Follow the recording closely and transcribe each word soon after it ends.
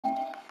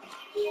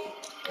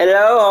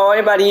Hello,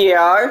 anybody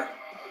here?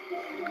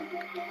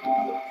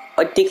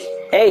 What the?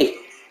 Hey,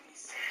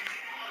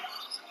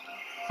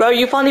 bro,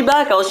 you finally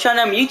back. I was trying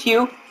to mute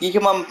you. You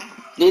can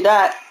do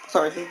that.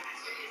 Sorry.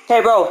 Hey,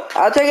 bro,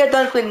 after I get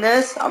done cleaning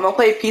this, I'm gonna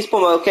play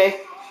peaceful mode,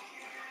 okay?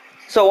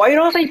 So why you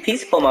don't play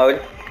peaceful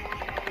mode?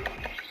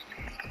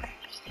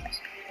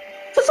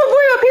 What's the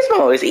point of peaceful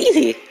mode? It's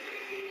easy.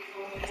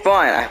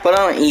 Fine, I put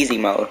on easy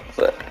mode,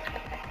 but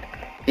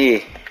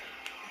yeah.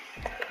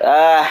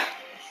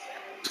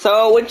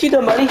 So what you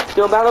doing, buddy?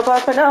 Doing battle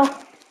pass right now?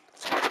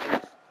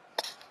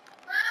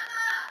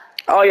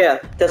 Oh yeah,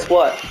 that's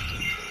what.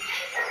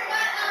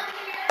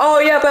 Oh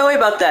yeah, by the way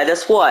about that,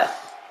 that's what.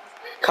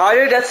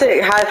 Carter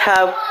doesn't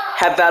have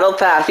battle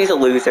pass. He's a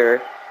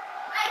loser.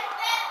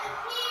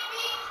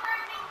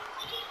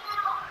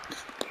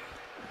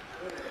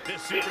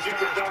 This superstar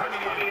is coming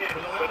in with a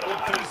lot of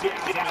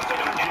enthusiasm and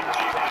energy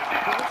right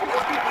now. But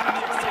what's going to happen in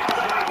the excitement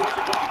moves? When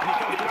he comes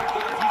back to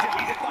earth,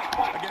 he's in a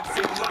fight against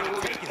someone who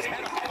can take his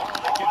head off. All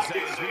I can say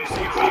is we've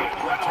seen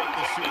adrenaline take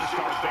this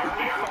superstar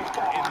very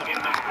far in the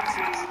past.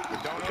 But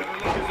don't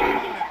overlook his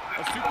opponent,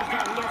 a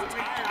superstar who is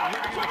tired of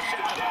living in the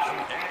shadows.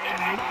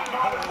 And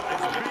Maho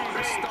is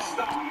being stalked.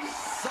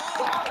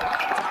 Solid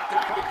contact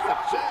across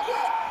the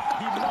chest.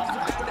 He must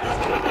have had that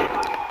coming.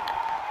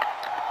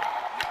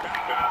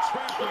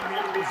 Trampling the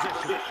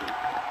opposition.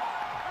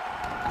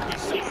 He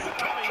sees it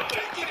coming,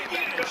 taking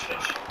advantage.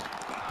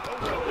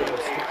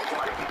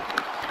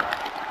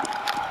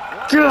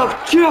 Get up,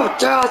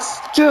 Joss!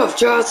 Get up,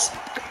 Joss!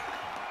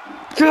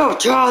 Get up,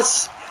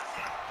 Joss!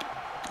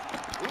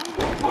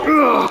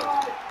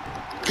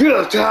 Get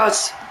up,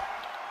 Joss!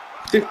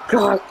 Good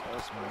God!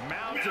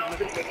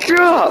 Get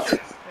up! And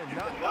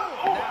not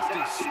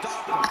nasty stop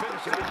to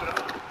finish it.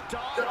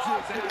 Dodges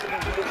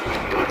out of the way.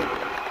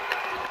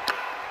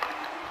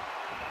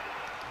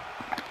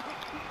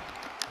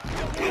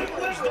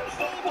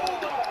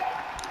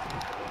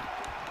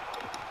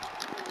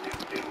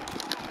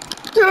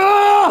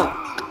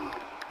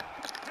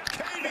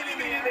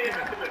 He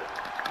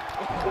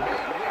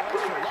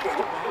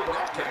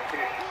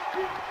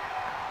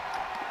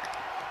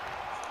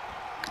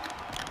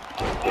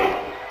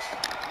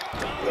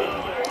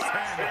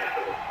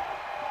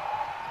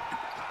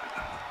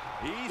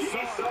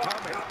saw it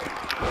coming.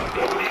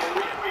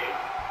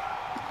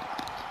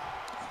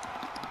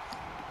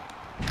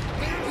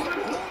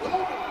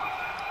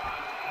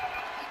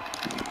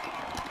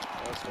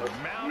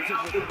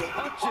 Mounted with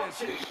punches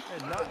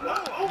and not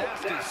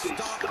nasty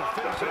stop to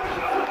finish it.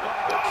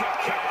 Kick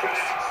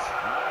connects.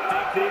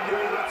 I think we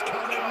know what's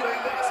coming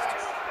next.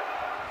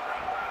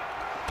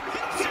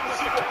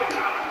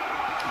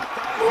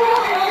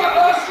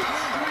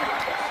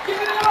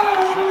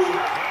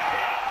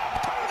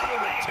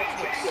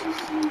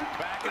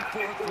 Back and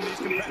forth from these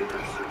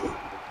competitors.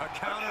 A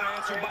counter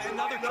answered by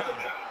another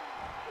counter.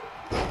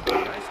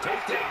 Nice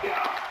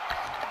takedown.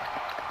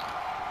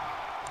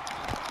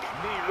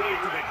 Knee right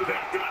to the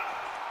gut.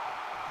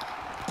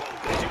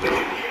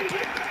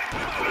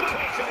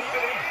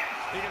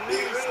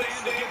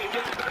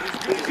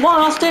 Come on,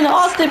 Austin!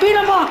 Austin, beat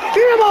him up!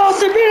 Beat him up,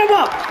 Austin! Beat him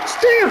up!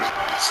 Sting him!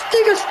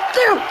 Sting him!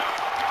 Sting him!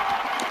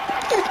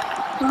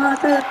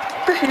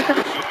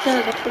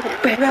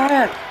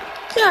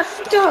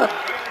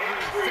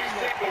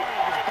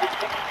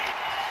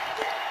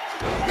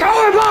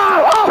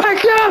 Powerbomb! Oh my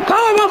God!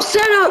 Powerbomb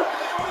center!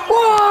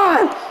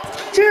 1,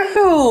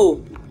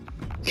 2!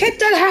 Hit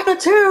that hammer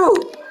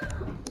too!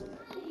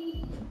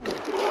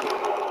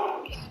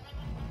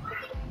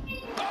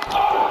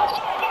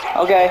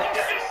 Okay.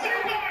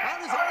 How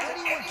does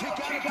anyone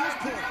kick out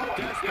at this point?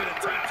 Desperate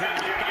attempt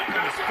to get back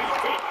on his feet.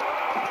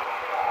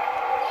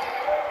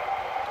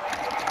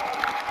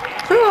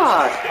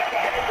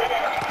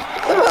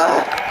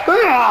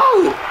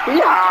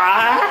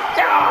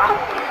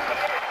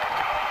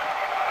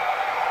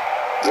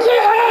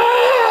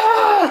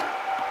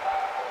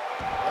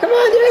 Come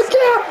on, let's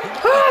go!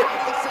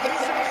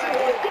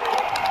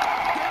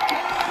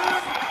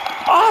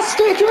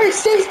 Austin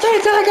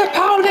 316 till I get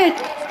pounded!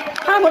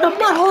 I'm in a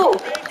butthole!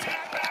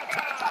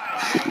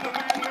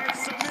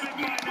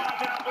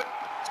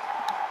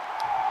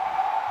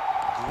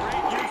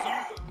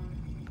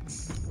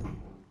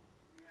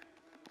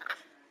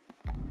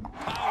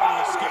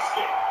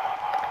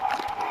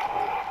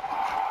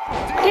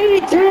 He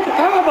did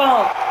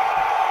powerbomb!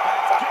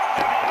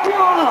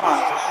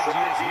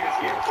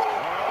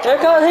 Here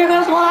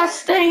goes the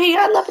last thing. He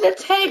got nothing to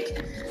take.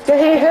 He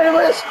hit him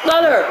with a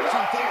stunner.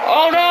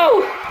 Oh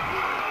no!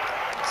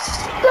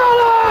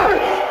 Stunner!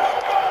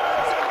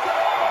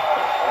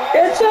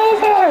 It's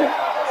over!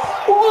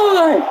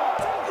 1,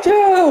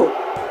 2,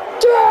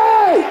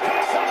 3!